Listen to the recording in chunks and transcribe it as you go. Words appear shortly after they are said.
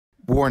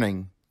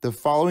Warning, the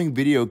following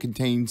video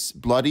contains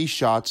bloody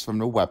shots from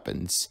the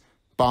weapons,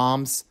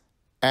 bombs,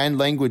 and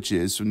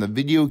languages from the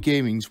video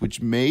gamings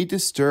which may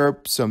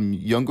disturb some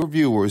younger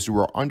viewers who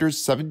are under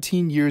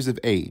 17 years of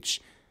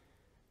age.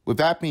 With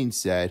that being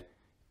said,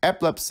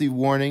 epilepsy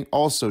warning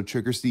also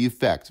triggers the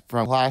effect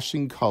from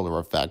flashing color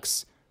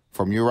effects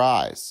from your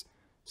eyes.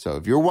 So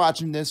if you're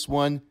watching this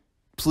one,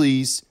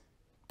 please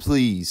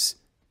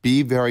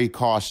be very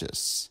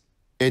cautious.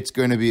 It's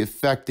going to be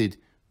affected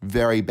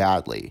very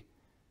badly.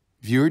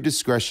 Viewer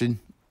discretion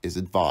is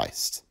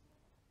advised.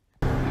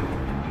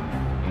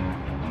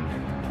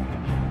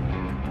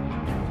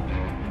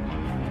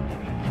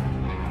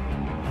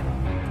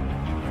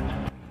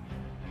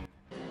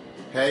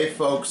 Hey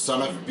folks,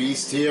 Son of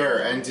Beast here,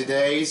 and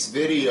today's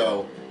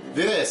video.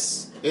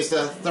 This is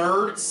the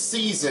third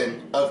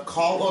season of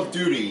Call of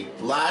Duty.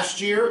 Last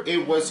year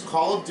it was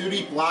Call of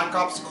Duty Black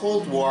Ops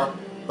Cold War,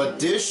 but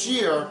this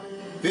year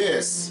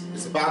this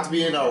is about to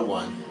be another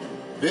one.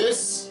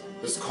 This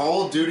is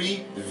Call of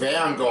Duty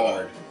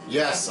Vanguard.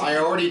 Yes, I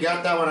already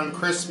got that one on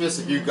Christmas.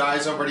 If you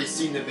guys already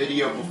seen the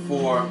video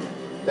before,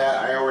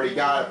 that I already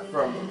got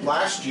from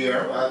last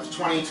year of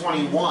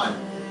 2021.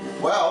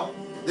 Well,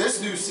 this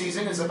new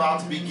season is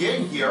about to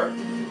begin here.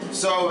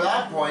 So at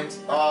that point,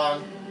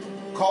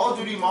 Call of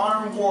Duty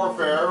Modern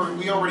Warfare,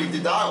 we already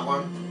did that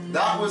one.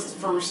 That was the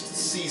first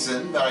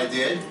season that I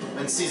did,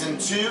 and season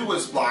 2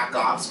 was Black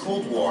Ops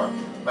Cold War.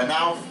 But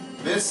now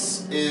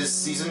this is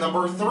season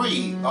number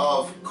 3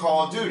 of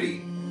Call of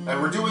Duty,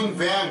 and we're doing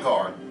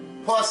Vanguard.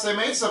 Plus, they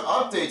made some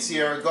updates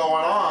here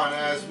going on,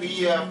 as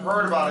we have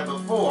heard about it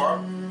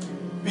before,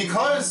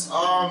 because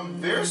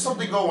there's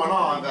something going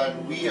on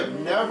that we have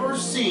never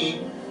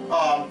seen.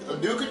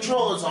 New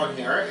controllers on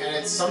here, and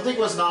it's something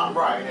was not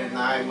right, and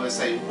I was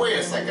saying, wait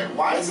a second,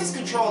 why is this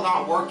control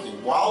not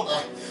working? Well,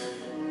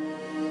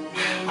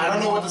 I don't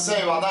know what to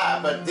say about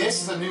that, but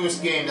this is the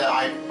newest game that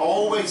I've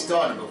always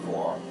done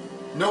before.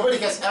 Nobody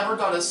has ever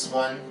done this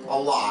one a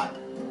lot.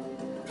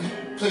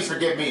 Please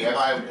forgive me if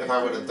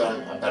I would have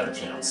done a better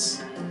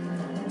chance.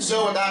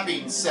 So with that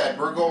being said,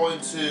 we're going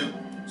to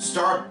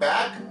start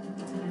back,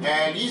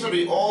 and these are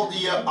all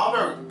the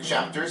other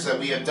chapters that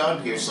we have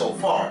done here so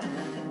far.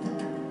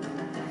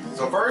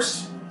 So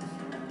first,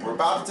 we're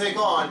about to take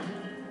on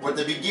with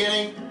the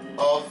beginning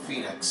of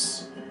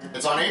Phoenix.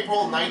 It's on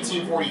April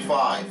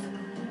 1945.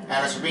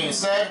 And as for being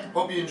said,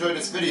 hope you enjoyed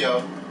this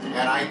video,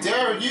 and I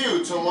dare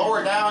you to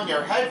lower down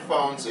your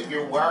headphones if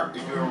you're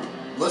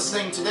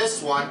listening to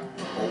this one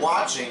or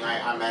watching.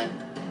 I meant,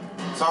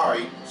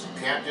 sorry,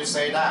 can't just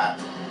say that.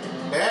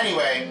 But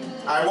anyway,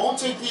 I won't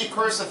take the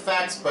curse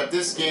effects, but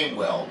this game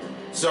will.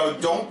 So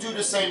don't do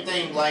the same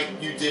thing like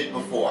you did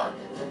before.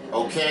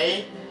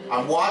 Okay?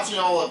 I'm watching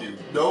all of you.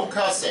 No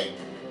cussing.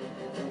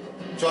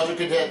 Children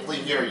can definitely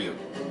hear you.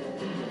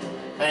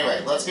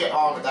 Anyway, let's get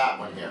on with that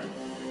one here.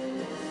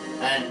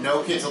 And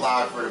no kids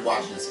allowed for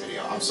watching this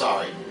video. I'm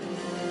sorry.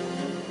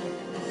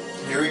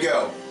 Here we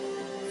go.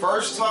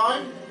 First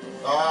time,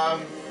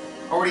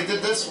 already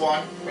did this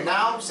one. But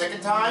now,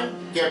 second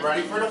time, get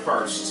ready for the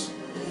first.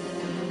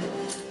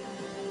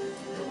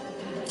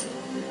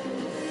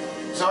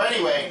 So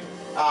anyway,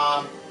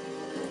 I'm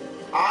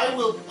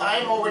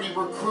already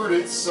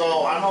recruited,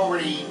 so I'm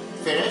already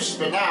finished,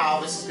 but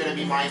now this is going to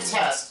be my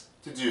test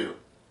to do.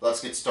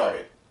 Let's get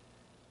started.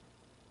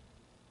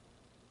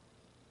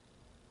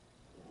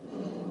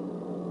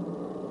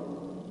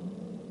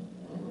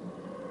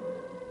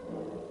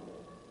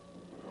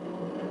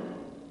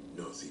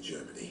 Nazi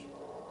Germany,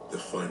 the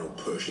final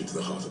push into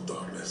the heart of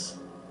darkness.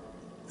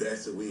 There,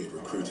 so we had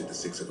recruited the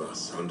 6 of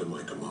us under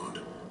my command.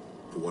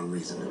 For one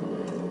reason,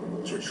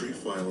 to retrieve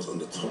files on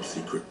the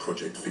top-secret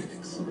Project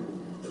Phoenix,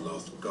 the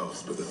last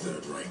gasp of the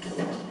Third Reich.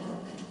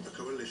 A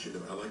coalition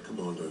of Allied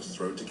commandos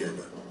thrown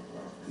together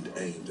and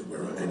aimed at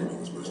where our enemy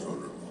was most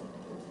vulnerable.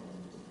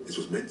 This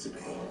was meant to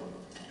be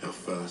our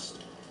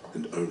first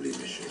and only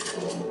mission.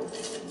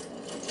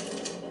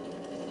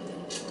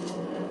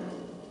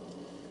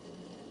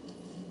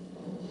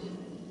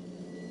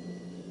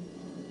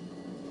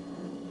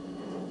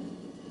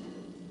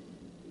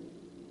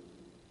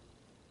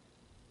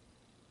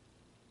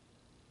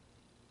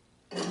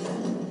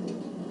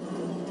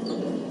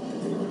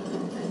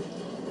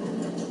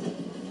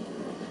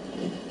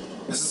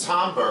 This is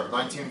Hamburg,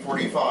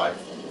 1945.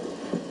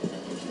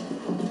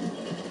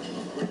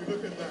 Would you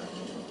look at that?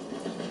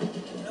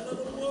 End of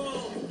the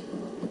world!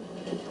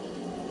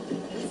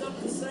 Who's up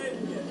to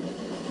saving it?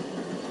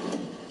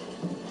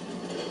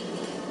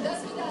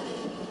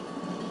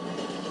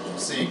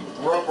 See,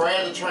 we're up right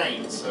at the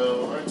train,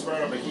 so it's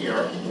right over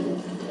here.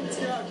 Let's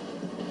go.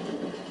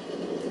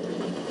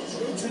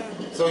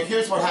 Showtime. So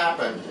here's what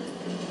happened.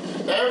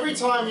 Every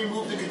time you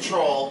move the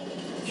control,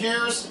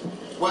 here's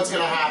what's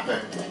going to happen.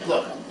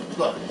 Look.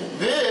 Look,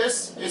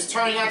 this is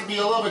turning out to be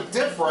a little bit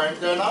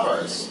different than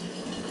others.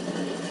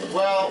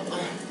 Well,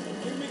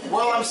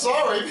 I'm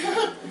sorry.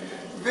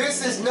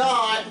 This is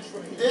not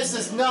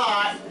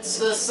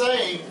the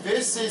same.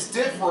 This is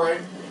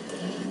different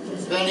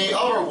than the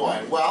other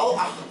one. Well,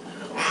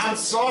 I'm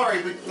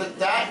sorry, but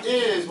that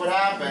is what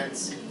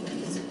happens.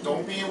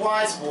 Don't be a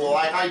wise fool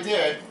like I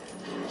did.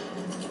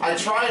 I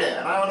tried it,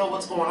 and I don't know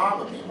what's going on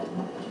with me.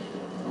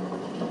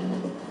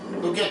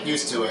 You'll get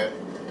used to it.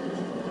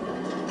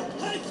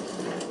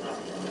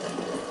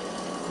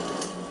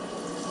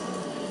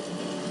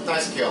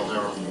 Nice kill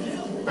there,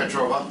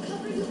 Petrova.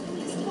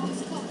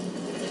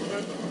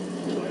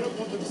 Remember, I don't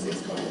want them to see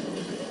us coming.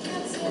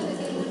 Can't see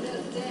anything when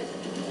they're dead.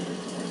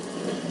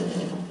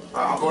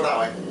 Alright, I'll go that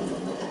way.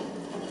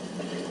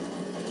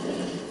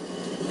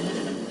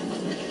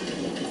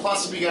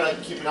 Plus, we gotta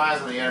keep an eye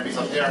on the enemies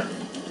up there.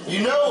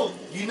 You know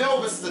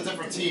this is a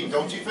different team,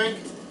 don't you think?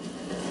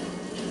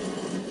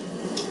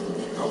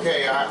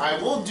 Okay, I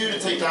will do the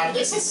takedown.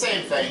 It's the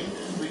same thing.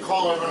 We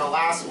call it on the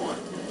last one.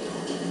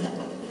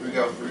 Here we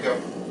go, here we go.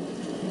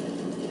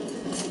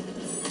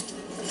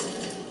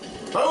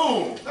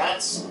 Boom!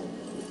 That's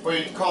where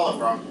you call it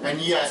from. And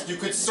yes, you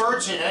could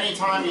search it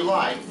anytime you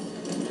like.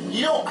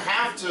 You don't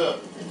have to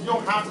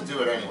do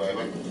it anyway,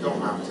 but you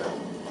don't have to.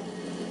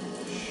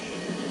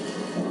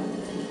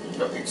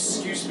 No,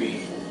 excuse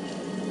me.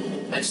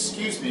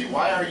 Excuse me,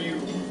 why are you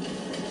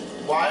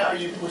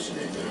pushing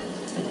it there?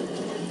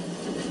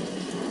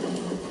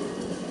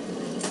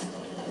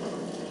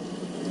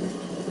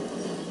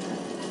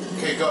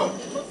 Okay, go.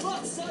 For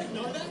fuck's sake,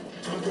 no, that.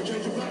 Time for a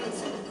change of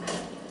plans.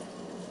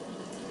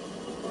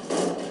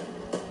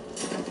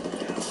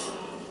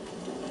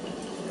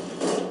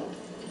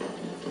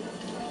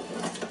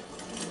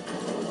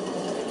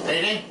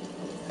 Anything?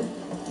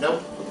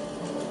 Nope.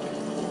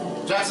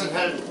 Jackson,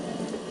 head.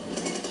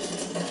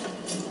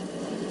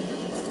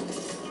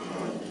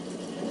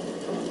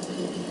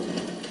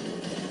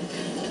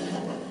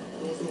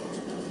 Door's locked.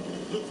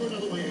 Look for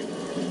another way in.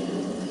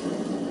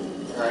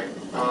 Alright,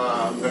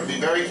 I'm gonna be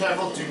very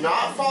careful. Do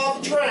not fall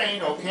off the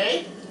train,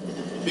 okay?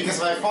 Because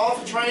if I fall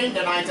off the train,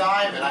 then I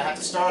die, and I have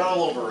to start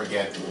all over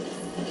again.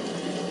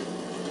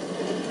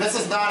 This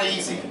is not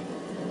easy.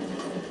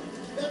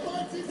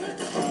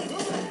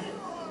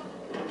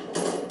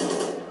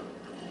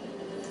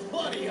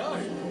 Bloody oh,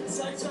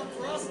 saves up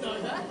for us,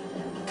 know that.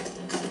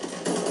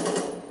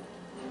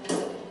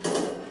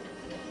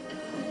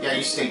 Yeah,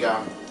 you stay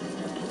down.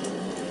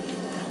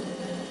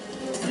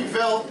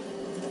 Refill.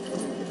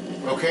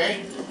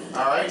 Okay.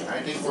 Alright,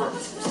 I think we're...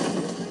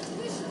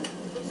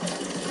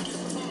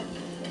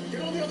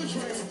 Get on the other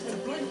train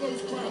and blank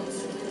those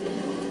crowds.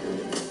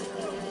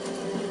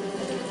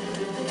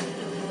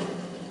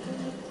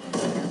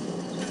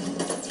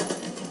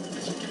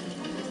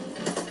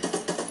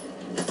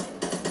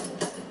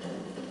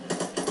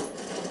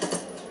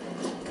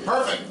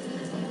 Perfect.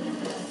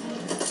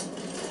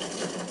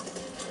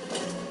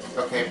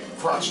 Okay,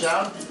 crouch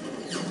down.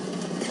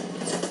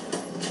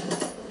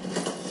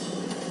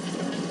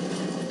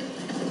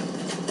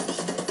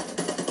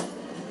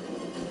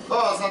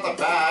 Oh, it's not that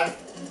bad.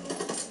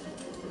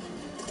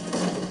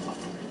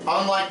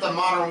 Unlike the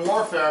Modern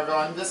Warfare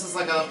gun, this is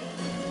like a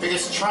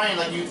biggest train,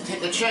 like you take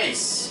the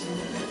chase.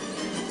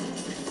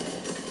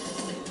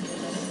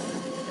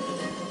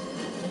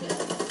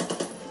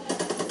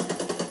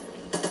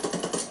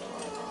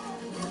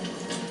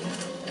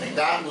 Take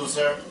that,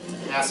 loser,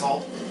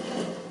 asshole.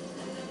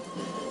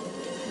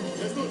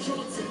 There's no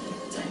chance in.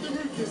 Take the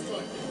route this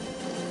time.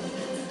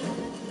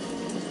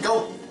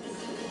 Go!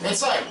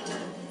 Inside!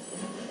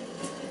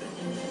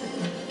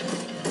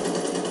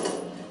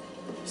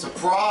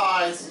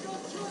 Surprise!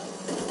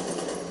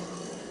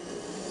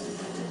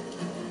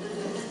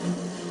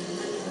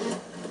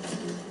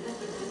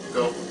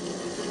 Go.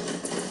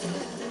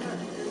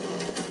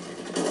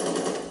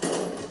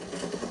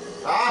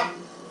 Ah!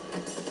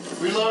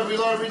 Reload,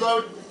 reload,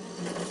 reload!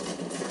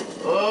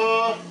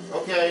 Oh,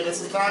 okay,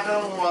 this is not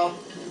going well.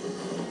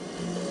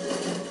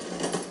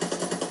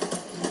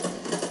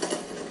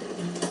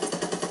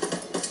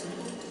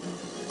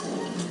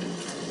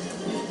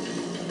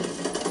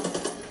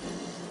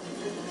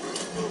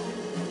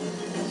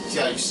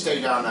 Yeah, you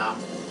stay down now.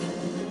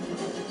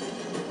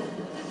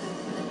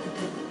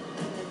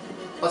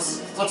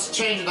 Let's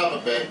change it up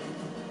a bit.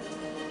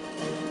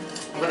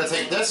 I'm gonna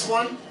take this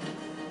one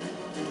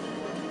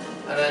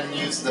and then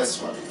use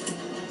this one.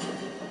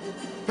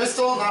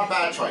 Pistol, not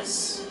bad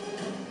choice.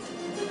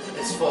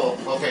 It's full.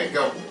 Okay,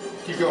 go.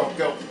 Keep going,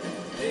 go.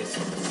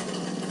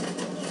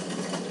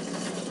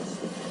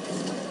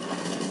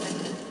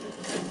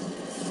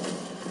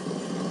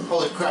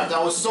 Holy crap,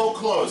 that was so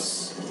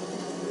close.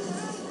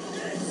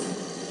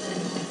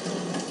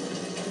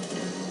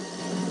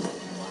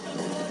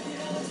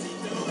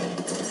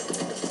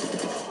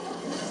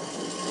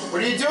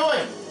 What are you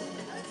doing?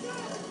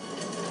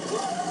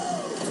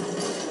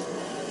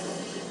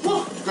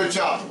 Woo, good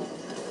job.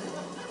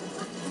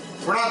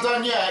 We're not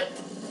done yet.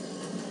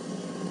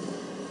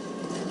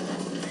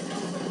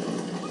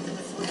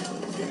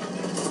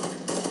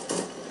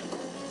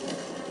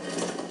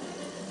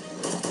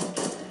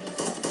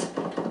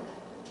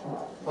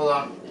 Hold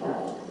on.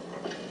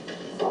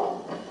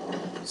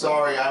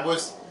 Sorry,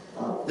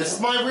 this is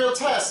my real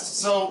test,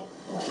 so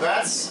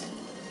that's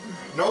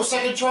no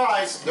second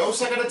tries, no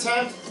second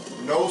attempt,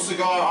 no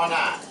cigar on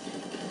that.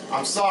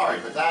 I'm sorry,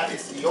 but that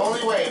is the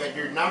only way that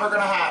you're never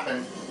gonna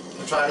happen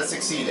to try to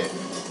succeed it.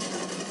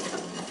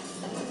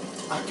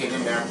 I'll get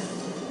in there.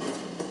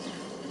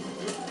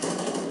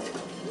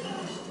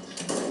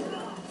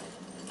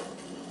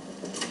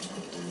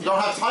 You don't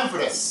have time for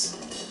this.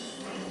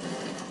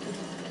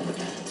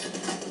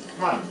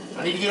 Come on,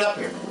 I need to get up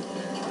here.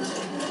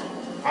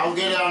 I'll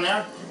get down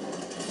there.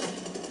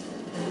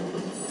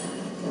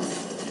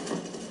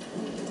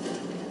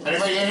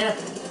 Anybody in here?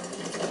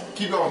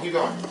 Keep going, keep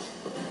going.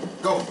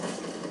 Go.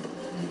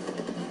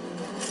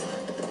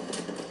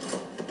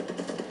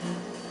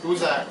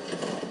 Who's that?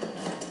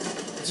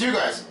 It's you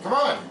guys. Come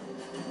on.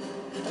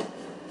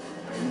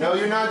 I know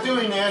you're not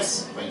doing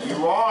this, but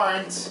you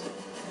aren't.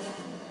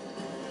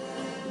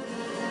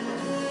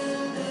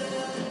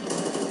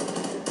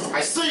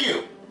 I see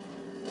you.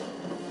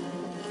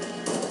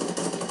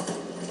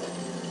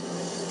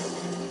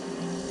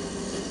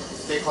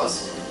 Stay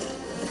close.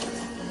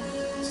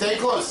 Stay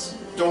close.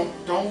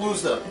 Don't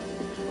lose them.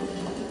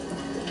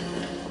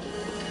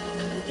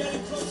 We're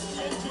getting close to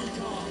the engine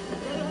car.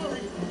 Better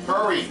hurry.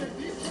 Hurry.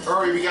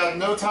 Hurry, we got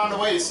no time to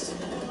waste.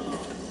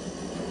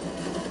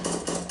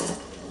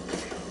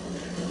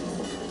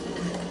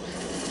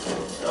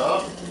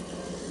 Oh.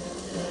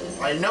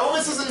 I know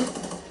this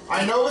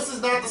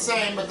is not the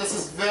same, but this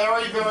is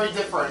very, very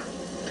different.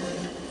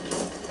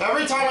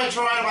 Every time I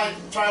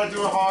try to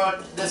do it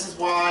hard, this is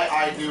why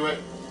I do it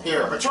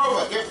here.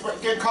 Petrova,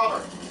 get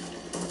cover.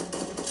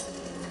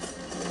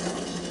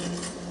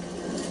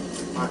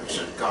 I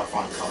should have got to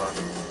find cover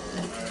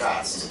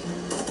fast.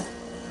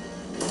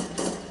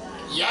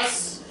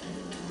 Yes!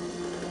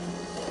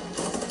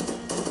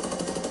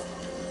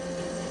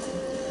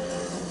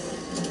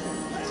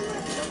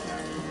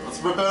 Let's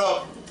rip it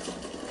up.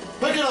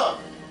 Pick it up!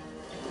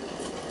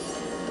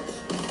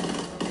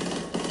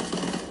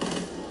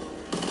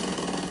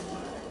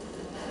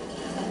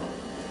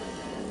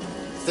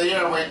 Stay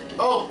there, wait.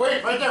 Oh,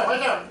 wait, right there, right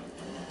there.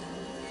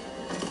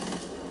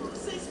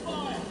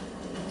 Ceasefire.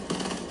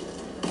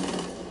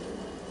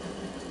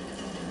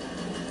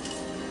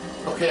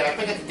 Okay, I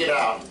think I can get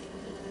out.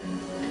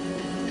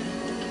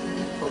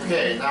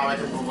 Okay, now I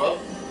can move up.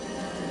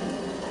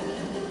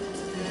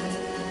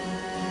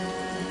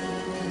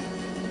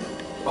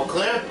 Oh,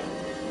 clear?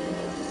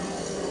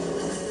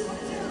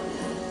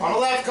 On the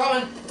left,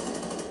 coming.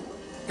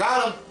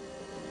 Got him.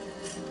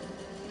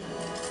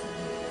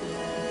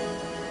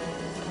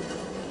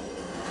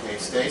 Okay,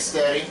 stay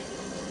steady.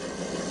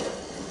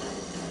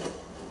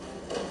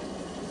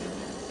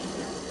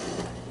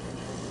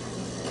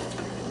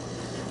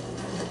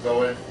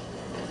 Go in.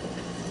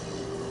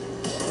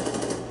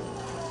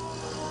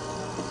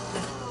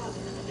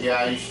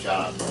 Yeah, you shut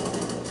up.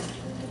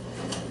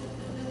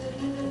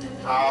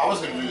 I was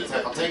gonna do the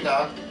tackle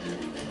takedown.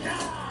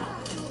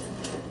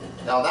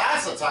 Now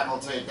that's a tackle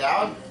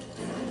takedown.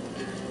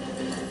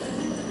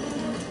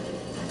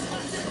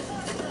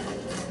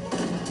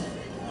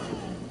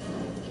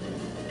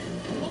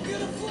 I'll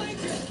get a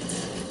flanker.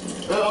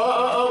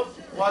 Oh.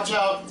 Watch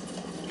out.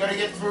 You gotta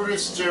get through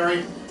this,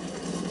 Jerry.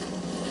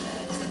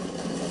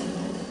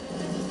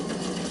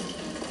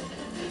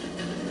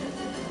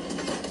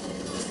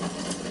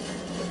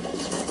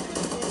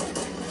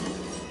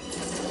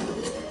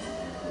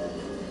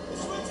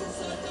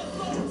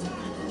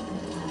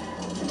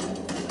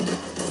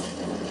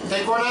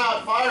 Take one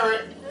out, fire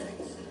it.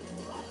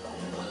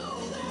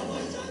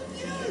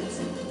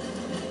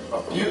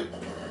 Oh, you.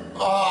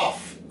 Oh,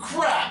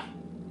 crap.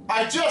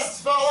 I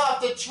just fell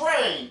off the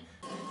train.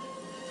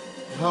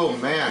 Oh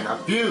man, a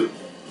beaut.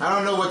 I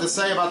don't know what to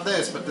say about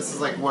this, but this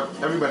is like what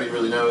everybody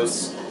really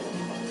knows.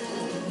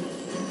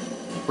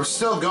 We're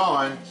still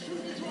going.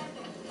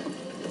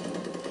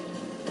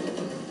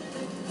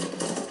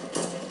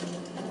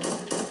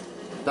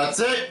 That's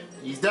it.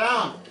 He's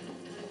down.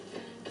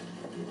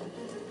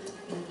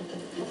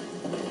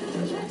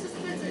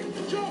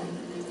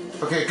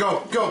 Okay,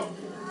 go, go.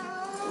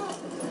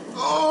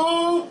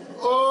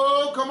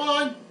 Oh, come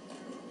on.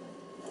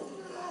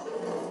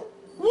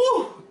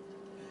 Woo.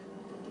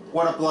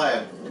 What a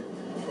plan.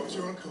 What's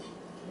your uncle?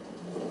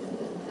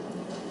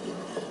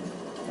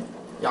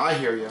 Yeah, I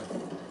hear you.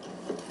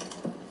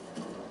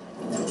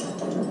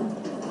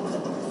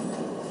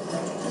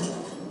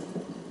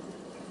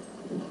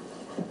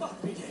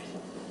 Fuck me dead.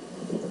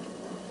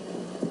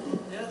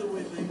 Now that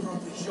we've been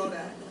properly shot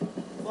at,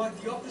 might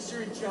the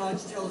officer in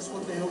charge tell us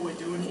what the hell we're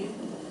doing here?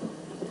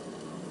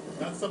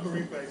 That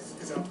submarine base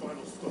is our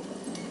final stop.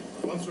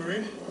 Once we're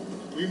in,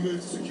 we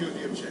move to secure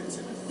the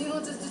objective. You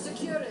want us to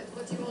secure it,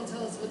 but you won't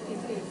tell us what it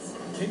is.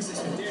 Kingsley's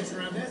been dancing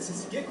around that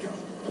since the get-go.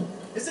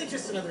 This ain't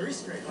just another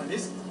Easter egg hunt,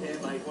 is it?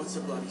 Yeah, mate, what's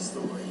the bloody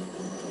story?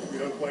 We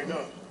don't quite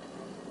know.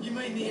 You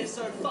mean the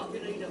SO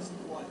fucking E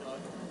doesn't quite know?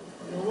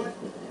 You know what?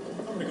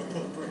 I'm gonna go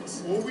pull the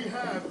bricks. All we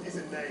have is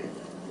a name.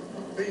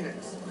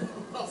 Phoenix.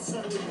 Oh,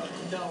 so we got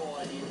no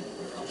idea what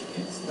we're up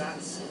against.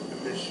 That's the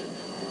mission.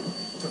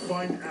 To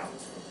find out.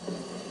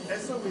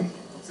 SOE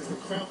says the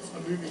Krauts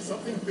are moving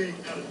something big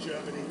out of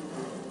Germany.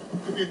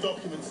 Could be a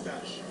document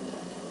stash.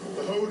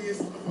 The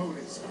holiest of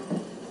holies.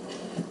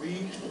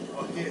 We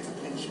are here to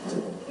pinch it.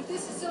 If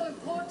this is so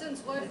important,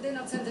 why did they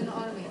not send an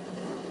army?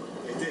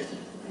 They did.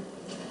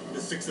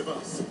 The 6 of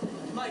us.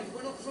 Mate,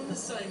 we're not from the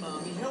same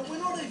army. Hell, we're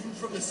not even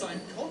from the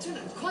same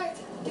continent. Quiet!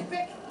 Get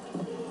back!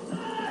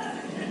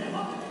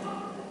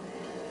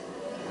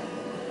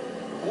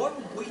 Why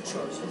were we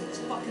chosen for this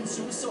fucking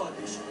suicide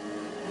mission?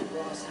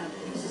 Brass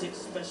handling 6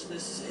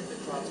 specialists, hit the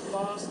crowds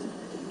fast,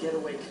 and get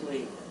away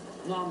clean.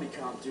 An army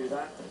can't do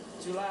that.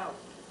 Too loud,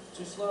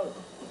 too slow.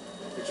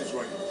 Which is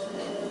right.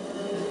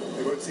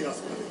 They won't see us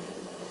coming.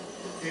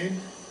 In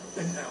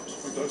and out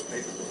with those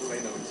papers before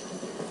they know it.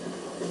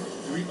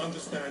 Do we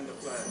understand the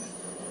plan?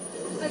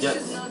 I Yes.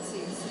 choose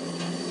Nazis.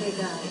 They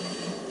die.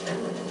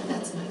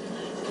 That's my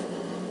plan.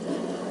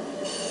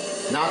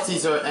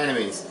 Nazis are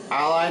enemies.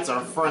 Allies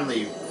are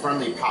friendly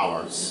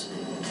powers.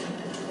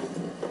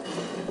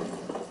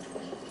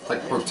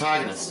 Like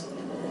protagonists.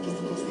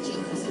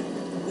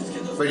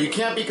 But you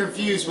can't be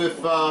confused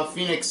with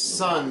Phoenix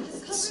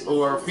Suns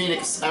or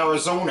Phoenix,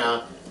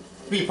 Arizona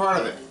to be part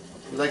of it.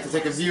 If you'd like to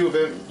take a view of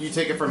it, you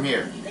take it from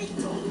here.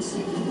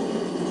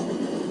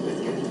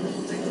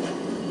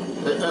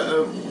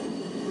 Uh-oh.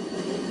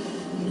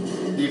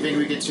 Do you think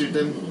we could shoot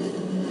them?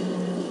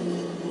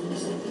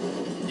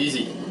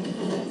 Easy.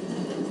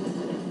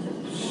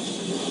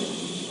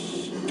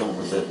 Don't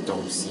let that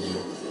dog see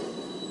you.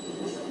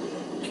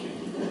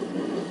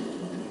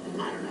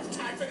 I don't have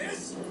time for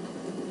this.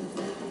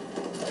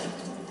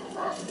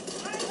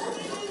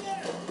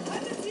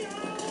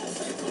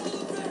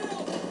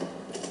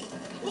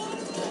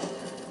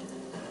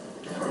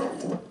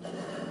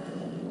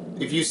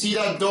 If you see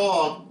that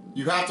dog,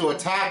 you have to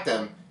attack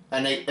them,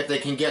 and if they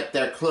can get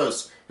there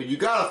close. But you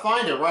gotta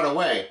find it right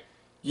away.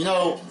 You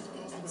know,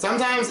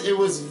 sometimes it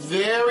was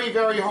very,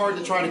 very hard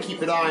to try to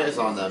keep an eyes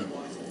on them.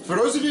 For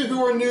those of you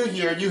who are new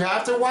here, you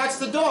have to watch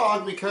the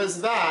dog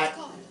because that,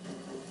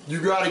 you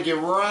gotta get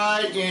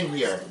right in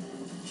here.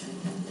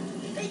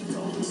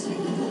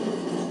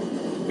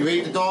 You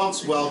hate the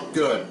dogs? Well,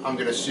 good. I'm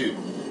gonna shoot.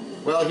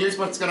 Well, here's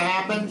what's gonna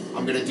happen.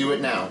 I'm gonna do it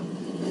now.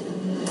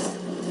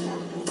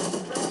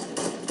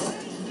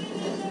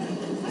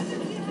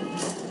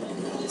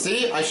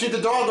 See? I shoot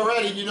the dog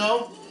already, you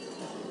know?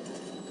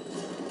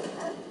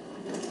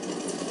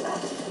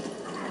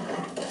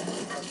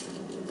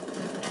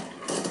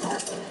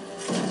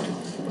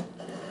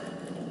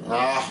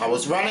 I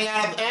was running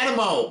out of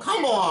ammo.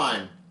 Come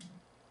on!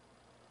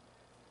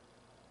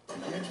 The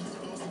entrance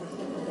past the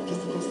road.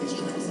 Just across these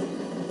tracks.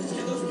 Let's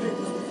get those papers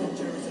before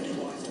Jerry's any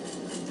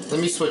wiser. Let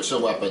me switch the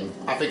weapon.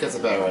 I think that's a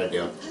better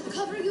idea. I'll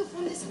cover you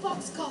from this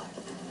boxcar.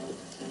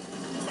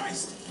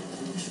 Christ!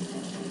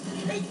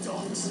 Hate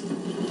dogs.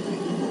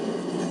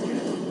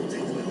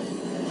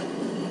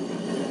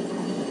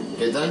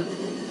 Okay then?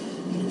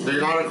 They're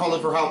not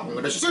calling for help. I'm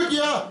gonna shoot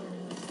ya!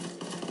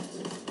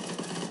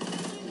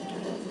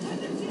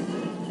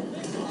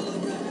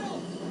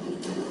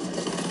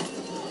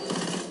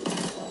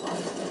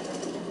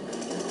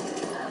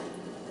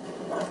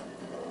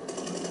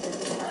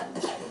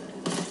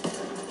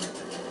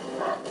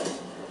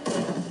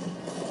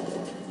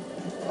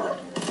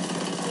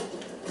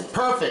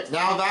 Perfect.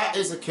 Now that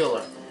is a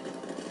killer.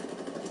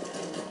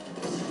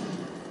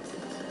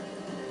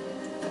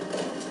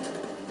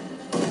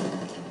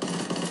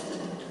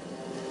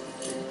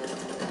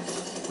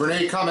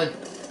 Grenade coming.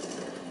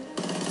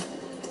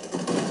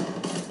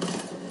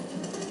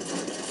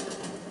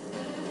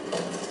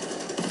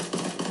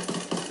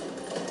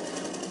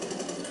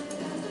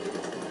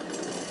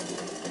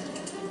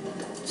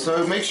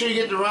 So make sure you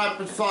get the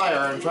rapid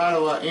fire and try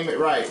to aim it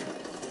right.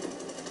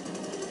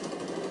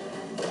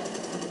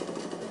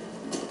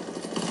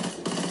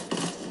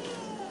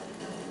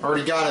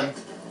 Already got him.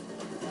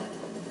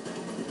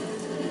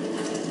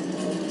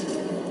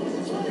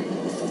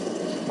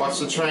 Watch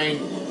the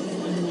train.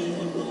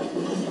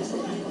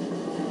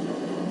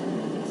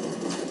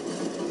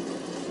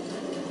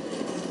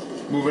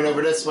 Moving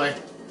over this way.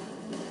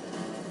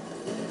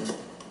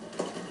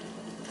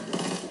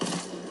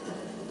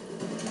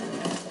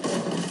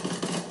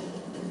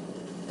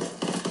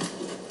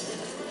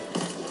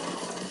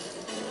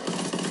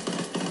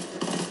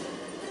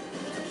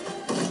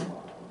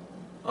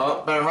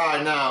 Oh, better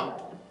hide now.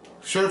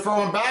 Should have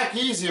thrown back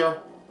easier.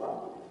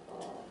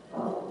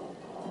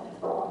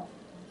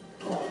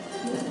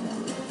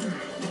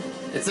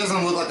 It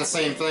doesn't look like the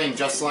same thing,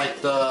 just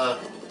like the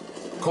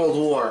Cold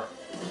War.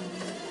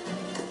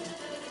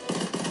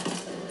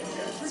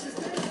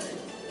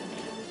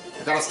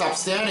 I gotta stop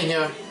standing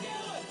here.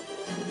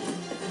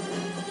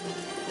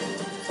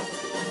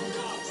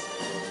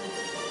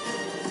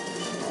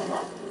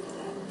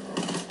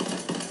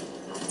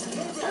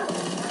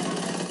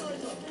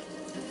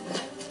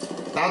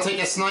 I'll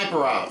take a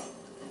sniper out.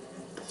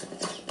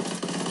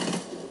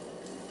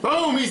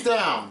 Boom, he's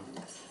down.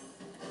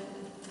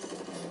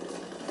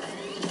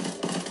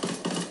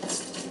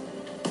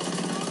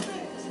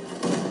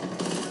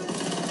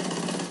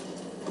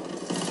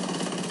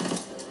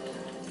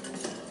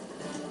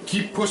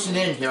 Keep pushing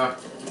in here.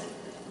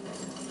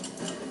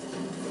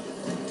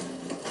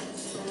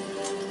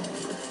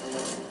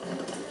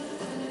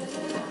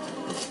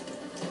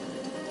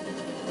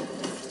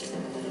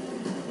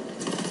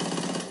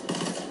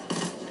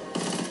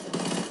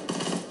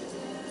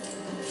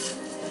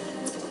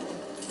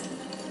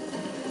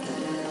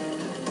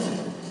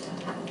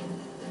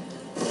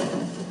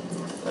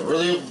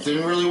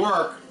 Didn't really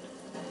work.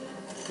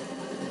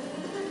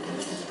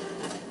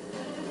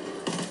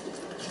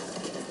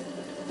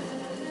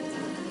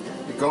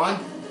 You going?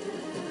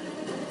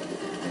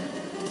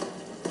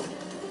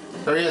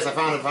 There he is. I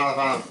found him.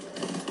 Found him.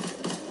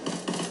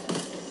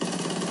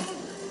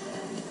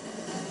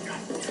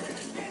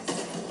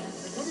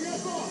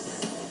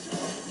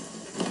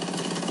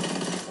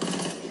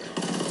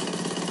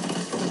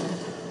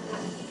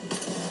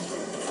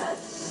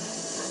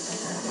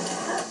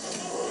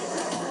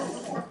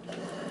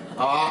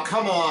 Oh,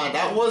 come on.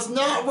 That was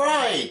not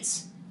right.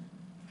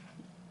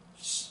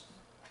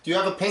 Do you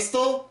have a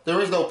pistol?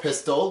 There is no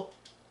pistol.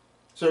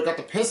 Should have got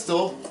the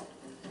pistol.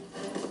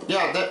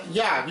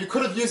 Yeah, you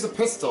could have used the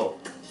pistol.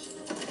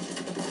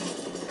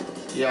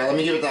 Yeah, let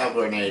me give it that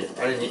grenade.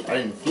 I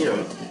didn't feel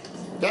it.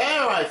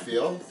 There I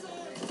feel.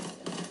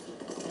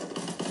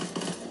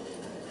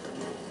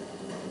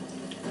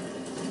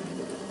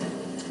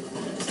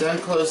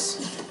 Stand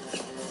close.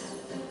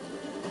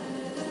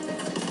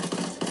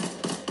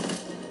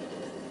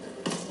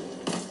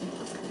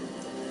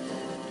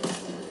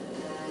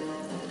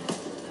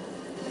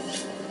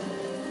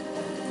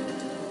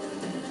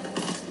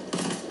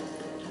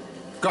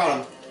 Got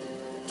him.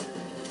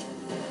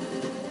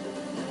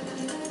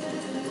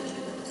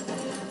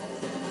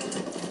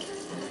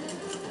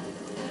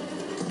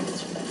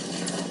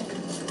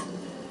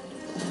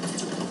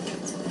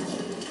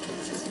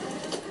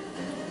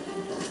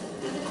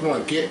 Come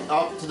on, get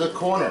up to the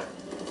corner.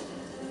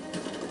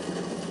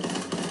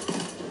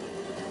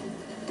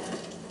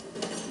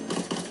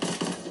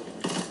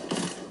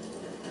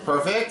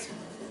 Perfect.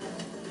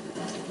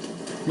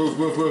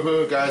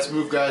 Move, guys.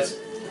 Move, guys.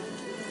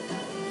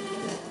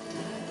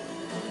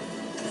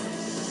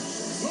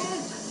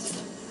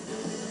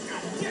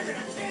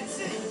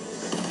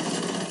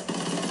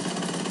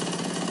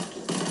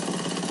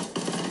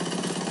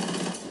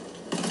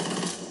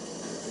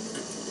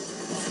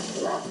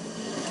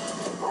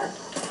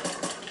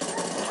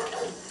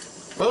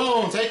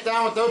 Boom! Take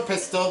down with the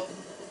pistol.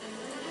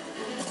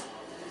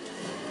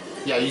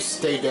 Yeah, you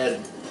stay dead.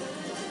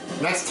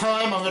 Next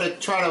time, I'm gonna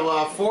try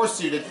to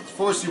force you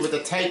with a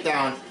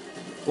takedown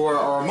or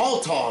a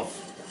Molotov.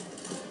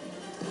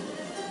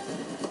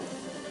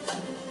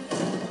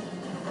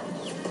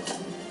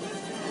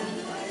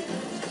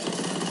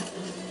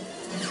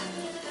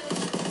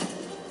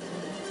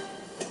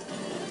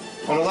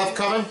 On the left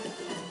coming.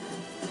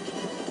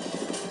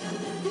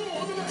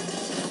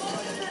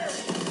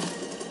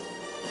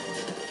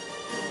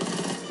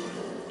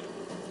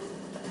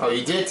 Oh,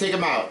 you did take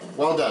him out.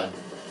 Well done.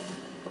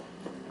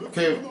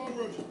 Okay.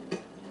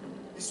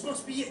 This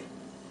must be it.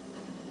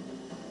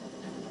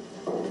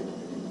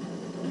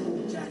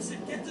 Jackson,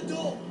 get the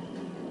door.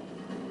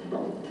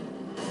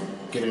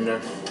 Get in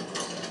there.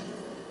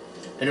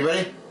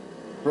 Anybody?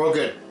 We're all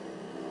good.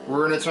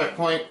 We're in a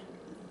checkpoint.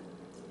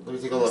 Let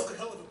me take a It's a look.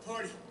 hell of a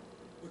party.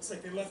 Looks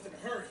like they left in a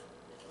hurry.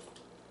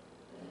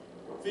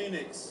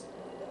 Phoenix,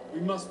 we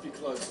must be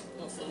close.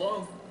 Not for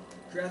long.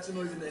 Krauts are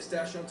moving their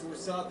stash onto a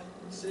sub.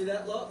 See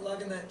that lot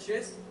lugging that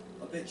chest?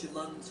 I bet you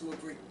London's will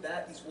agree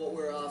that is what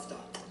we're after.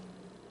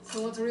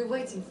 So what are we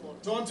waiting for?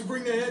 Time to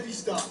bring the heavy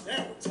stuff.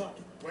 Now we're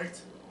talking. Wait.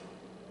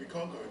 We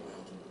can't go in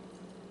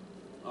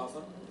loud.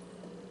 Arthur?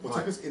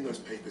 Whatever's in those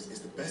papers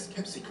is the best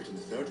kept secret in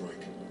the Third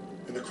Reich.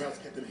 And the crowds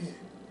kept them here.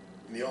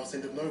 In the arse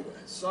end of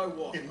nowhere. So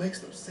what? It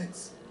makes no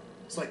sense.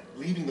 It's like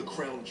leaving the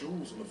crown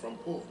jewels on the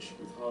front porch.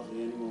 With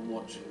hardly anyone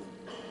watching them.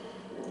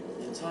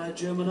 The entire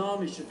German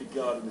army should be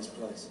guarding this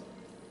place.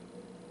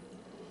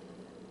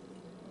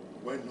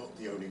 We're not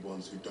the only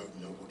ones who don't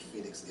know what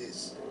Phoenix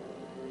is.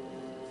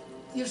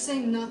 You're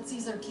saying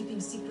Nazis are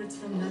keeping secrets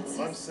from Nazis?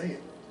 I'm saying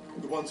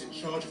the ones in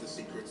charge of the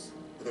secrets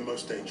are the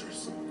most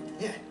dangerous.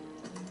 Yeah,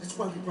 that's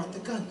why we brought the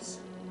guns.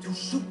 To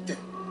shoot them.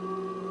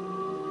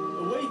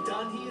 Are we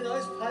done here?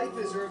 Those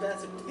papers are about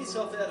to piss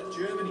off out of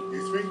Germany.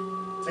 You three,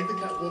 take the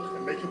catwalk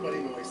and make your bloody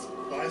noise.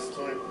 Buy us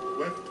time.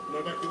 Webb,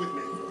 no back here with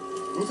me.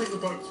 We'll take the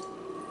boat.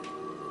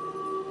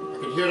 I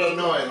can hear that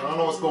noise. I don't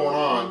know what's going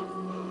on.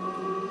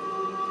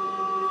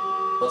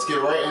 Let's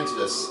get right into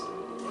this. 3.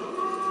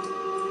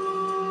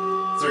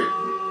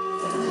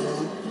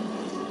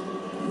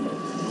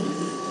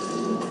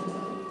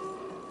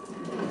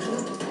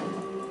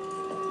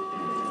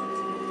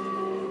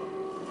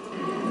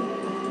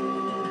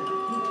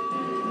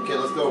 Okay,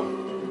 let's go.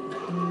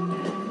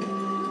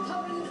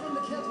 Hovering from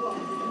the catwalk.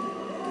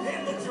 Hey,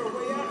 look for a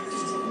way out of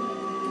this trouble.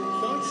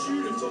 Don't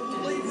shoot us or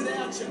we'll leave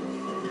without you.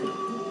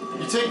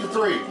 You take the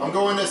 3. I'm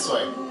going this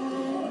way.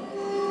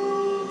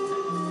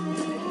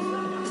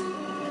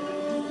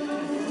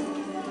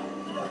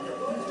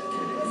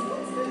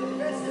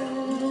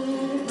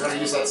 I'm gonna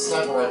use that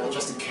sniper rifle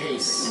just in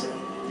case.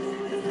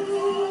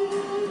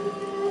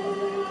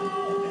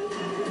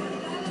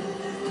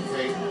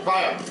 Okay,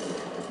 fire!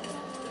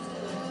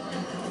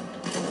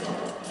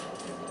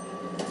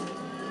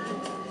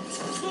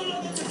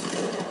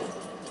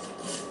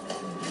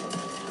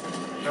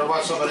 Gotta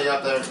watch somebody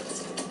up there.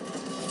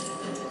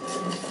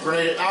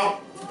 Grenade it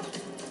out.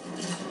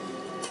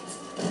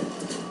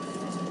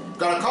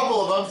 Got a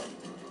couple of them.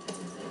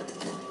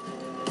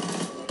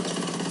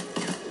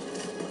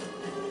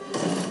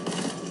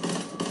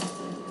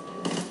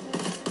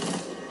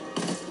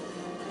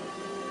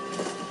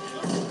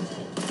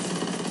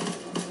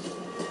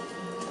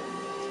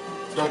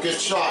 Don't get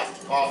shot,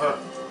 officer.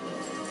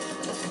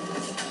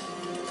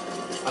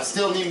 I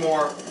still need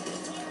more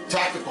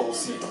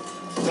tacticals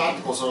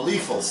or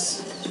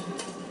lethals.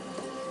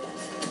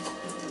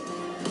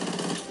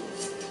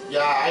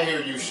 Yeah, I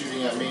hear you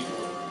shooting at me.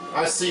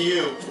 I see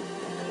you.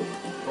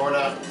 Going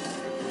up.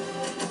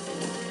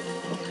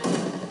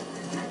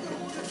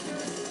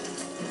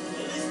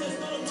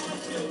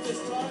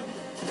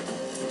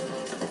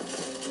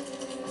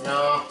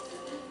 No.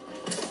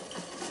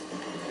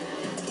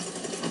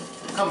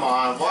 Come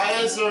on, why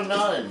is there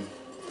none?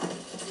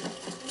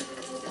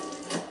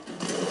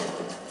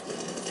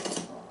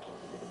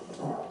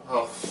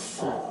 Oh,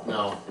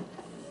 no.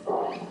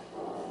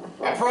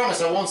 I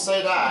promise I won't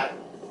say that.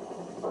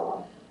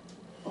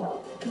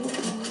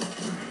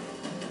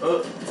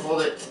 Oh,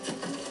 hold it.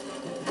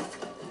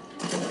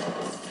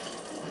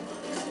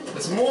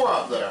 There's more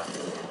up there.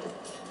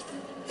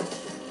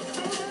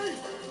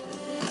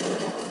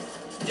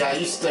 Yeah,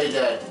 you stay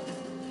dead.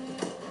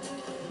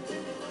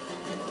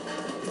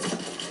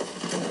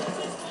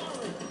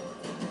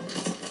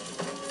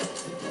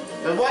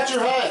 And watch your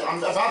head. I'm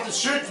about to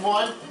shoot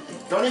one.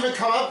 Don't even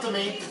come up to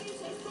me.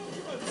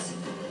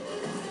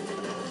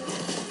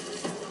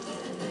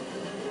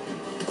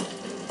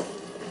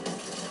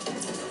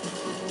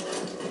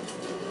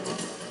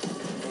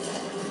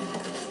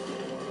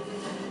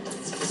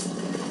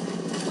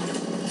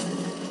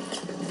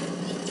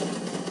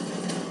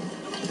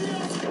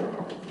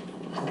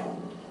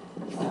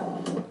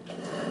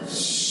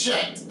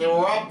 Shit, they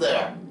were up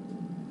there.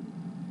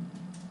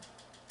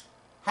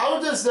 How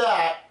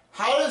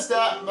is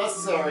that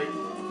necessary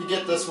to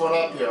get this one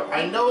up here?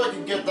 I know I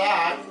can get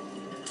that.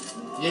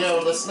 You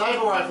know, the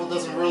sniper rifle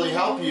doesn't really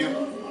help you.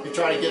 You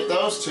try to get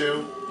those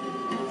two.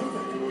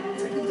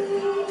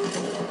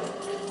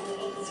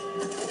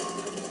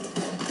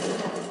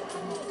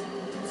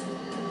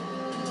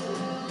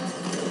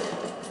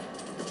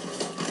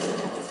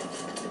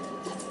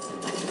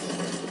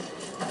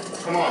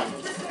 Come on.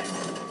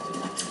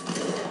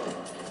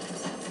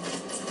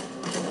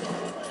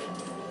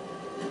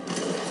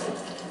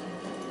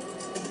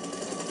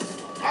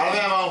 Out of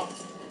ammo.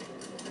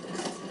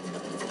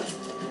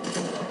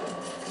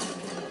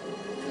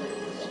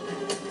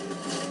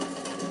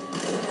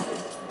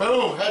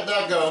 Boom, how'd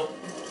that go?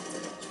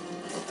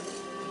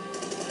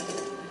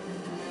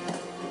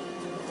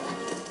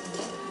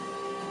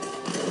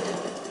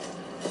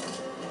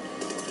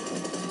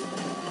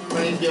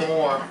 I need to get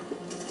more.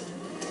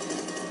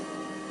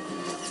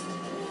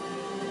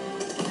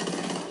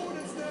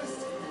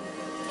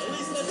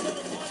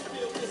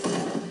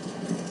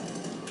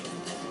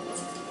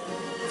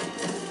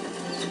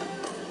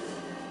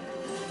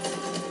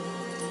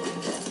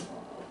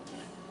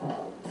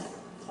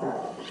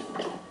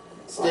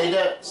 Stay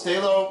dead. Stay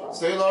low.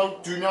 Stay low.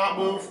 Do not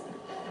move.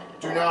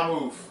 Do not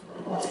move.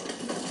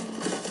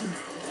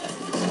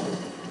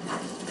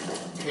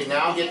 Okay,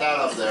 now get that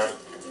up there.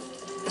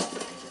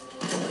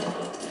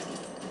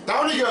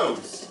 Down he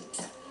goes.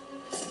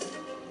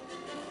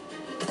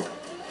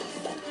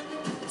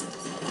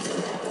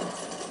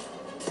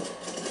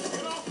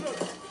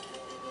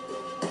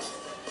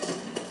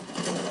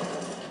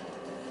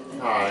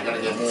 Alright, I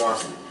gotta get more.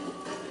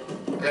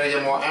 I gotta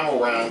get more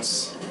ammo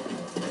rounds.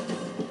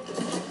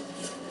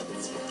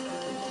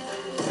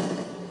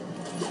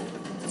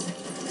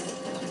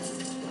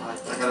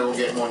 I gotta go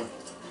get one.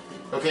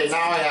 Okay,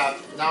 now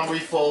I'm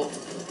refull.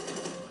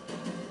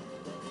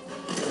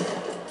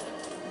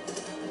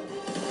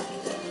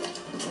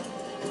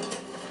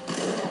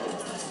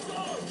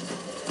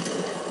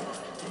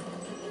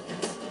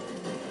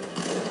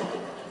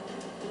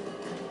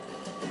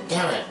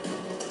 Damn it.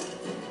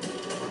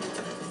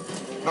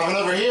 Nothing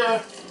over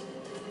here.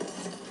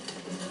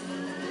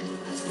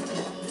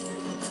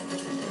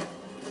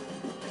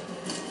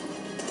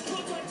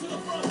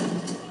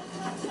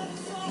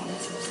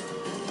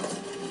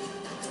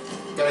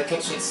 Gotta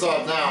catch that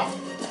sub now.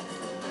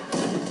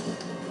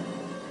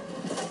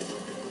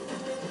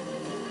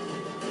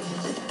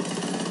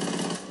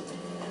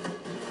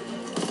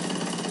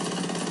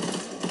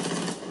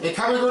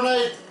 Incoming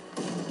grenade!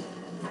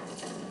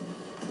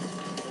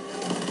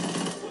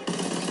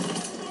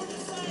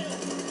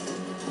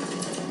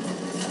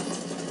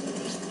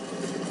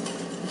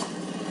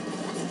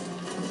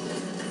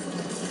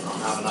 I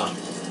don't have enough.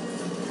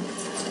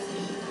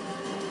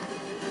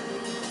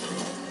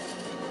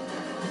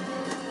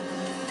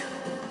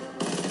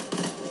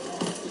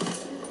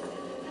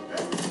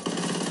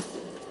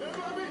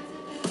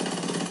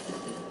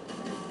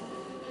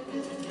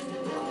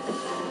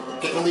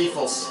 Get the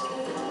lethals.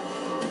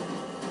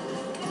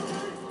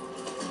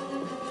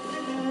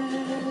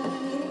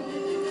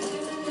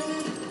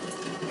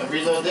 And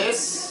reload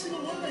this.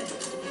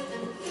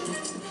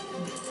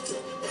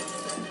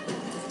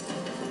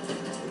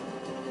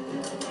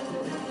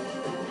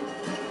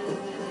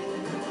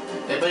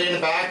 Everybody in the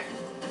back?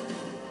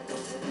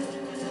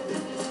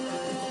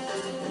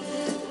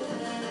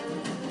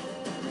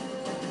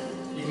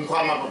 You can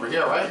climb up over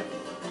here, right?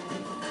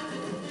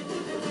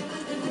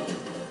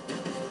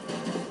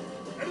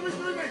 Enemies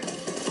moving!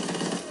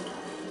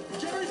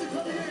 Jerry's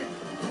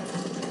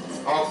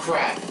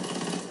crap.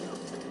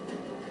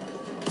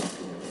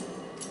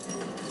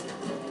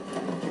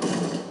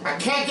 I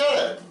can't get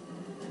it.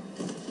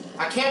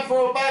 I can't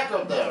throw it back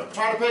up there.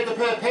 Try to pay the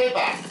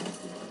payback.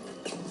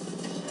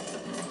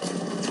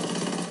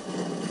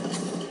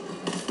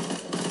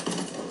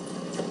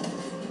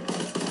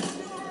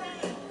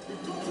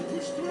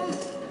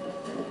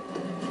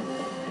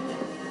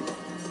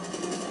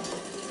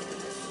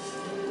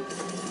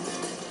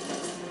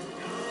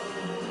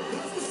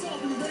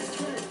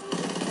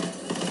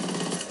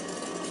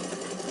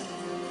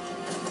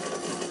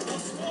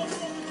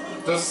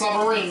 There's a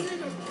submarine.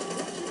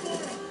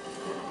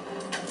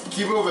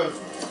 Keep moving.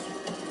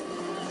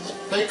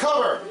 Take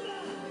cover.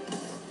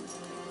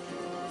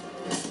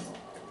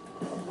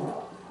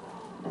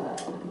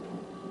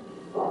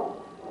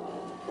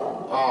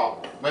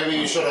 Oh, maybe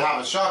you should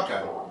have a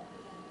shotgun.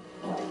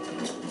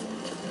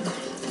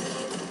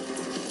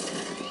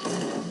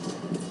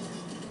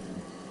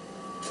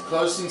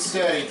 Close and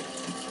steady.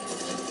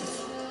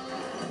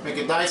 Make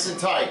it nice and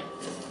tight.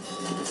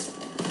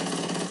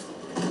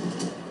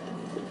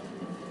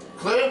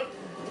 Clear?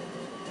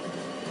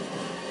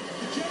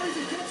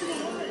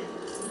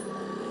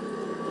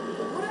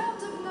 We're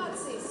out of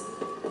Nazis.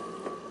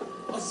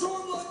 I saw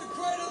him light the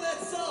crate on that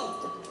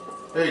sub.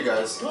 There you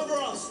guys. Cover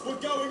us. We're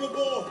going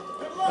aboard.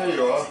 There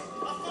you are.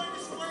 I'll find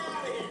us a way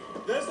out of here.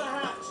 There's the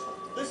hatch.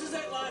 This is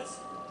it, lads.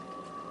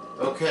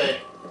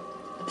 Okay.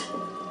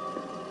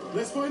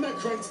 Let's find that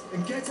crate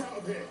and get out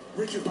of here.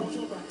 Richard, watch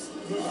your backs.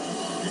 Move.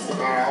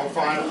 Alright, I'll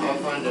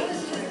find it.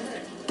 Straight ahead.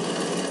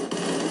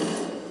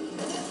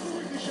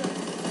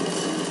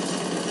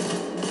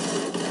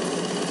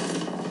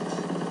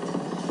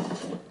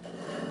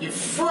 You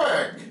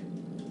frick!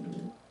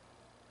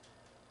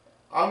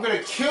 I'm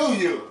gonna kill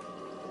you!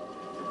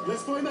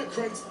 Let's find that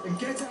crate and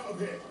get out of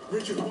here.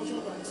 Richard, watch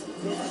your backs.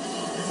 Move.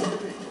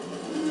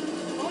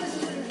 Eyes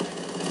straight ahead.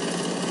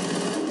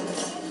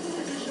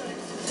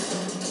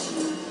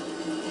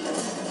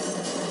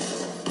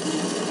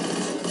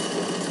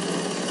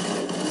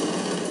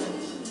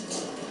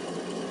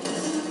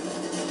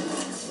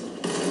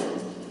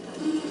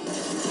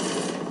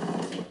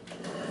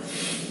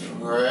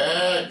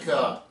 Frick!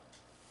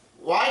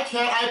 Why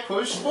can't I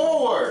push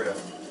forward?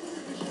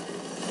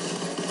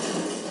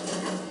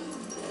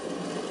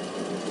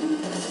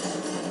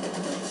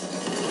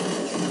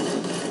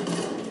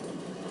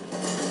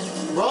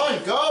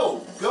 Run!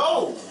 Go!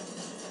 Go!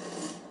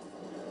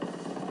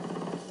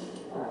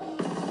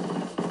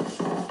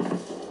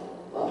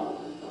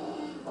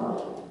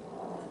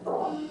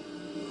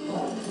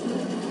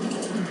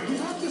 You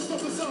have to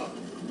stop us up.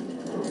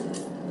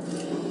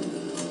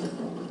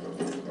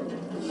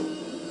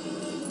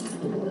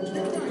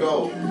 Go!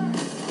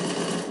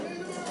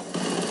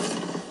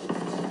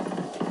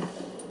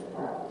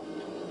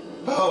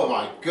 Oh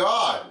my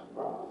god!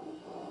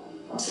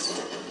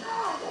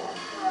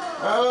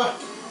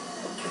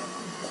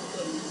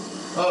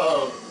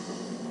 Uh-oh.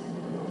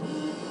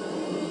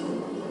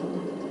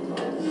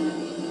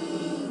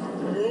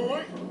 You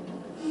alright?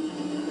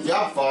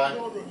 Yeah, I'm fine.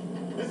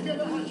 Let's get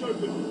that hatch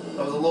open.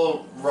 That was a little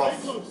Stay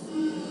rough. close.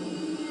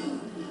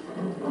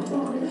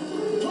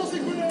 Toss a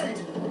grenade.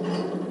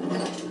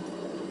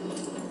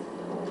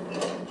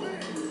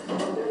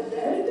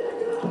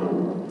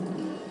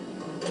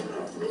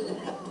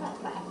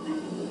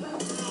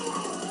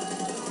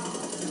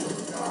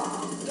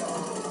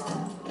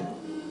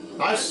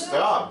 Nice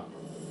job.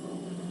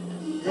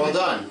 Well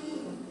done.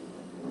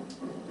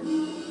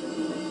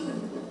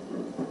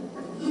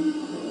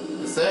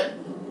 That's it?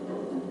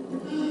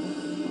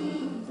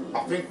 I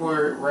think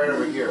we're right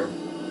over here.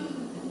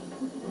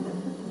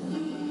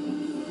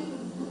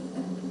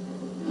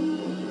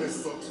 There's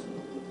the box.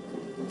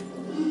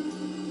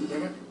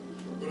 Derek,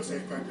 got a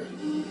safe cracker. If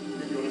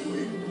you want it for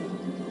you.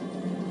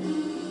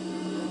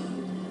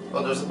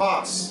 Oh, there's a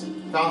box.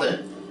 Found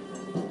it.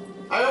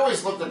 I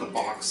always looked at the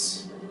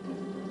box.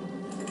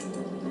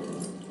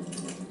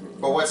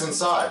 But what's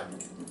inside?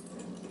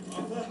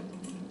 Arthur,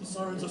 the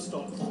sirens are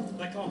stopped.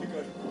 That can't be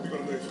good. We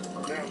gotta move.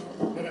 Now,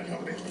 let that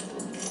company.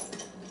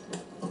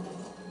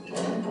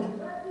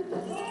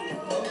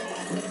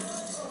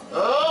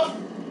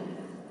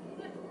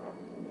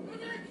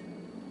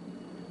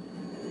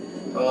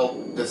 Oh,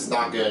 this is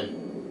not good.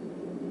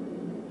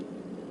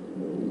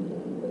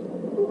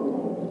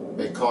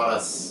 They caught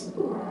us.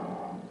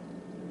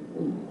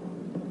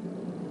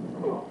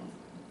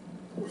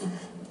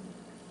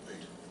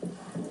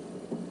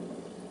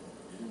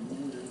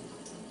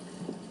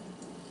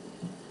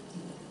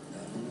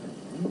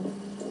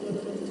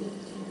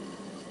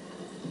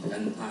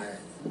 And I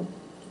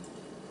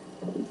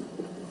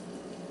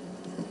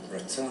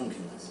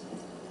rectangles.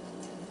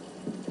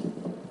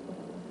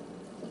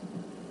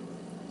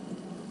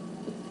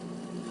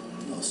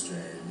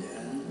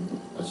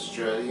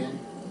 Australian.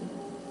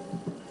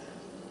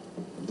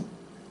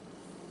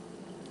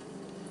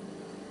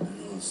 And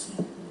also,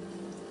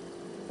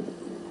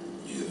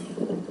 You.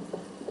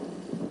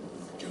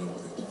 Get on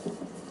with it.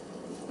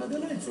 I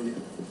don't know from you.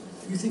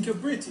 You think you're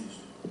British?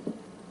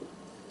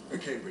 A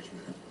Cambridge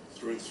man,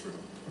 through and through.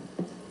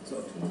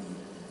 Look, man.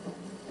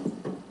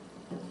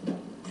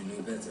 You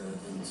know better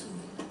than to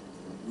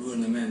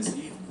ruin a man's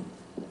evening.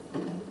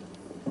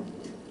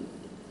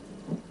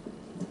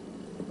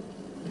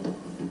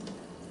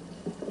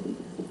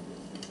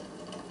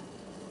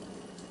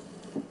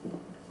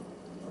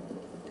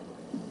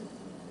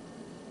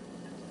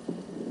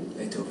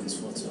 Beethoven's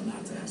thoughts are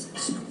not as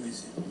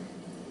exquisite,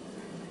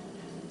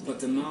 but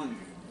the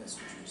non-request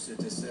producer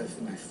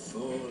deserve my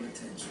full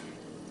attention.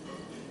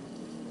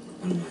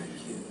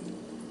 Unlike you.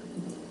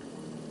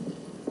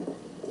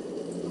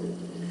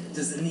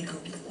 Does the Nico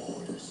give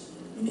orders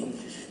in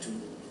English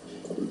too?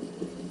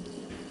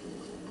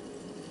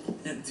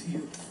 And do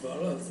you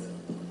follow them?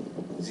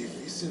 Sie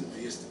wissen,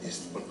 wie es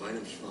ist, von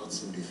einem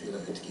schwarzen Befehler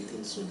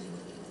entgegenzunehmen.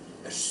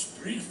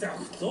 Spricht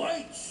auch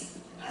Deutsch.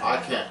 I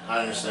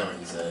understand what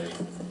he's saying.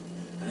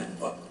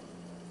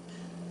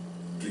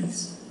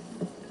 Please,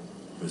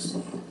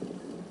 proceed.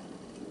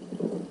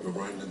 Your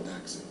Rhineland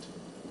accent.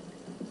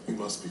 You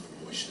must be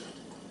from Neustadt.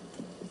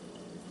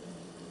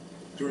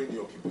 During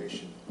the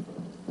occupation,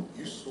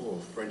 you saw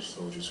French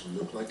soldiers who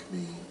looked like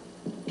me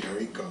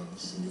carry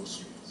guns in your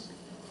streets.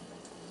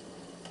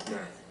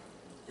 Marry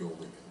your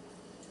women.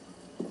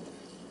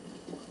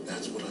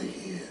 That's what I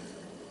hear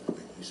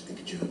when you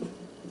speak German.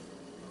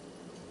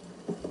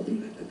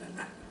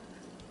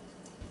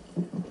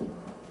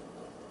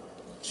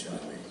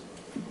 Charlie.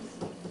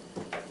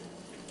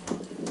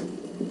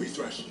 We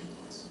thrashed you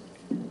once.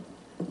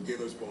 Hear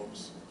those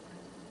bombs?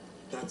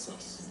 That's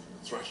us,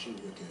 thrashing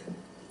you again.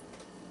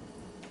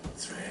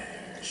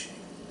 Thrashing.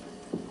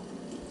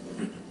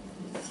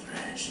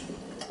 Thrashing.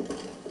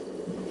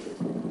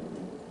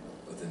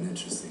 What an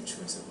interesting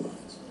choice of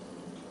words.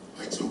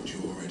 I told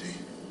you already.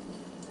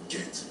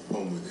 Get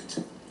on with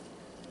it.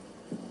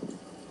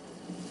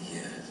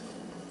 Yes.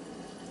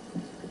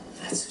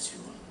 That's what you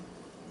want.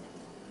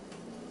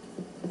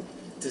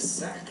 To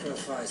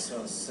sacrifice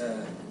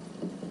yourself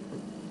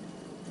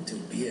to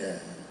be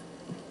a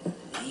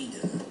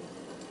leader.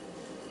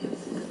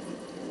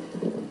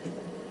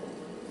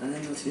 And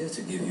I'm not here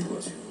to give you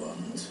what you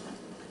want.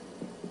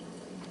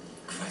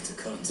 Quite the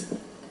contrary.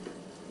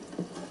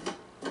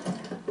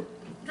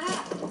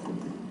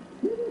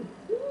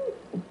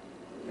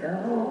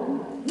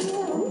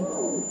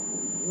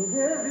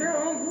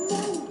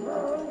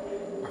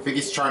 I think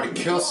he's trying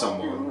to kill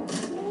someone.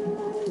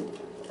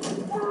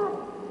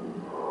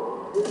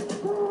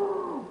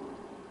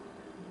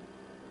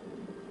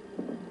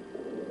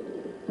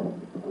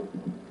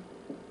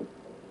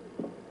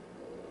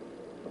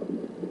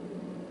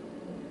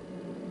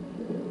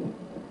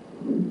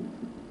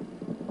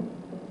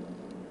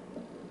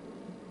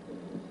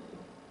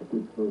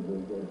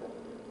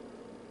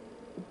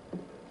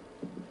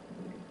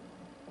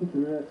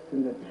 Rest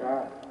in the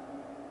trap.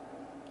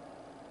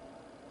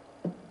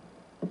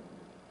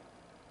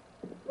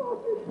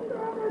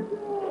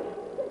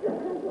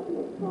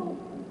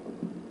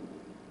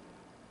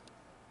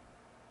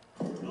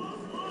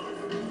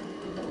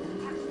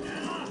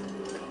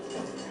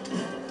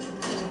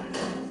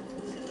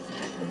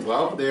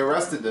 Well, they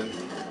arrested them.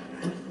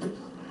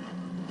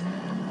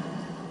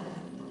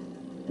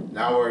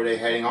 Now where are they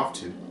heading off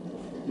to?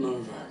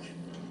 Novak.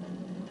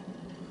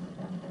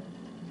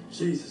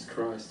 Jesus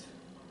Christ.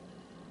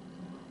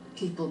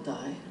 People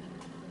die.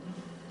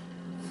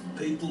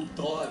 People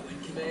die when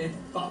command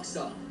fucks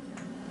up.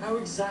 How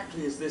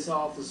exactly is this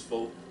Arthur's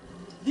fault?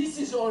 This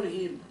is on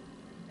him.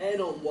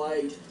 And on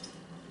Wade.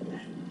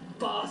 That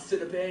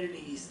bastard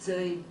abandoning his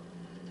team.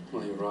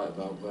 Well, you're right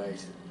about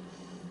Wade.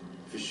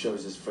 If he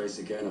shows his face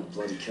again, I'm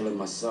bloody killing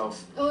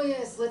myself. Oh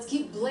yes, let's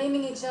keep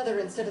blaming each other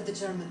instead of the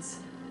Germans.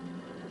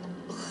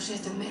 We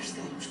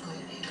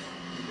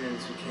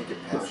can't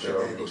get past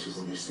their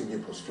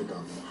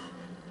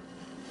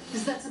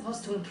Is that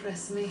supposed to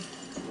impress me?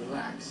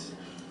 Relax.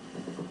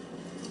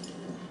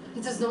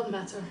 It does not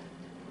matter.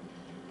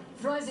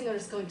 Freisinger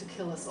is going to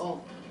kill us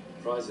all.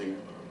 Freisinger?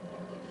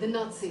 The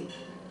Nazi.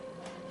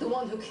 The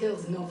one who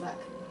killed Novak.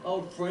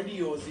 Old friend of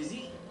yours, is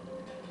he?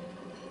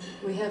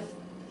 We have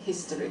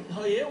history.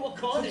 Oh yeah, what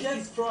kind Forget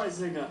of...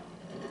 Freisinger.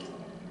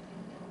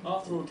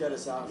 Arthur will get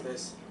us out of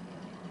this.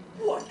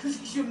 What, because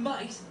he's your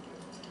mate?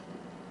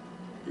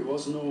 He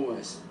wasn't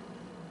always.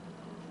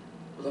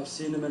 But I've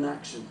seen him in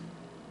action.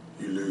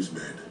 You lose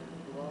men.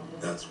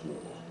 That's war.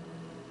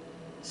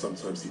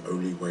 Sometimes the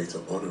only way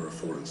to honor a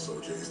fallen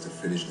soldier is to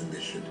finish the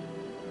mission.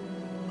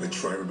 But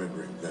try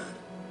remembering that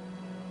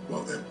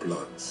while their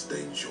blood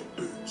stains your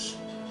boots.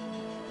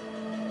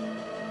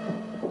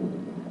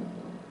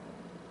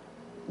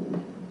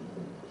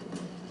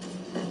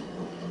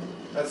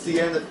 That's the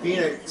end of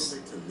Phoenix.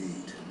 To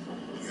lead,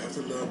 you have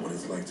to learn what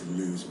it's like to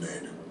lose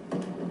men.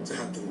 To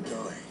have them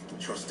die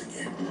trusting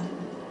you.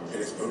 And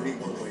there's only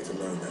one way to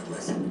learn that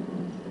lesson.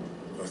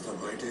 First time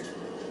I did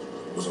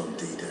was on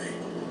D-Day.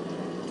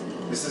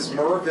 This is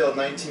Murrayville,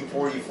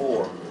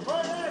 1944.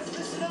 Right, lads,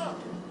 listen up.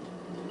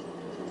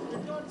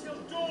 We've got till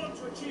dawn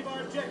to achieve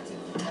our objective.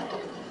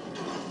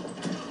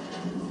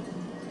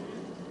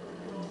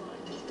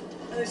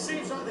 And it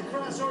seems like the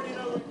Krauts already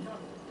know we're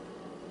coming.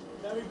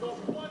 Now Now we've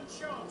got one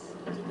chance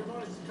to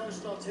demolish the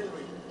coast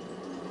artillery.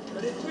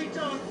 But if we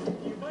don't,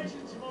 the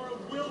invasion tomorrow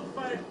will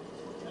fail.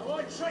 Now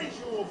I trained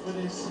you all for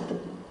this.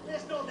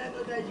 Let's not let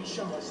the Navy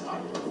show us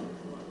up.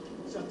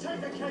 So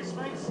take the case,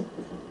 mates.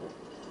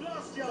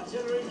 Blast the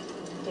artillery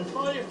and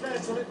fire your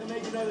flares to let the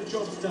Navy know the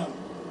job's done.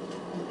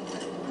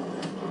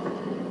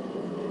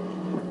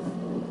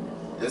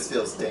 This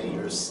feels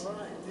dangerous. All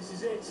right, this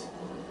is it.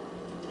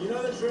 You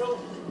know the drill.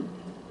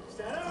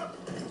 Stand up.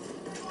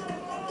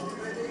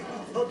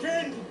 Hook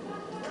in.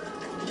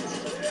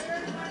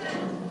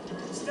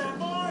 Stand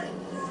by.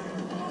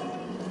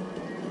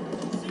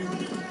 See you on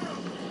the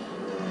ground.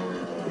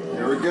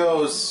 Here it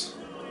goes.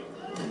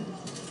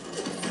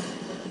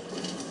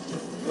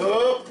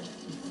 Oh.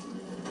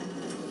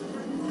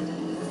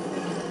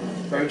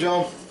 There we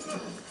go.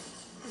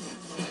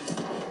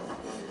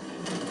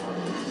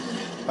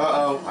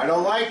 Uh-oh, I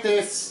don't like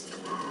this.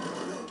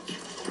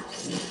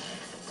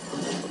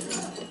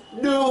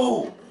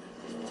 No!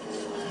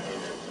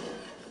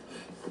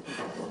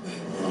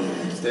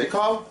 Stay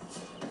calm.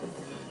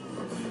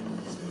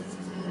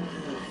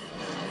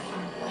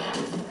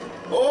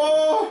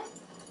 Oh!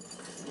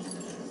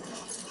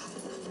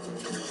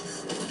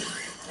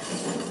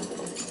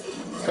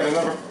 Got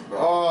another.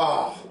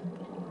 Oh!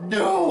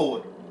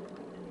 No!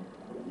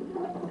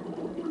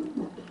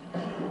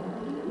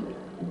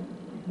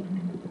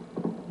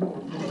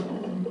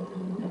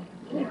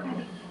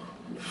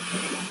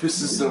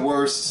 This is the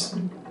worst.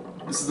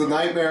 This is the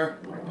nightmare.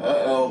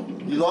 Uh-oh.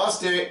 You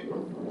lost it.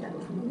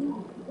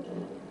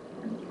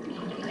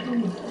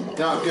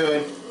 Not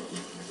good.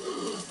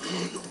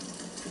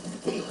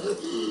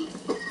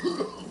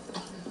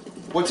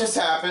 What just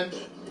happened?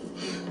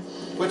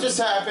 What just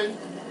happened?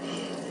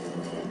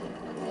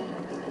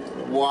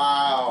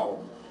 Wow.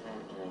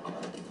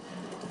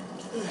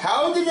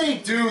 How did they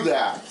do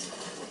that?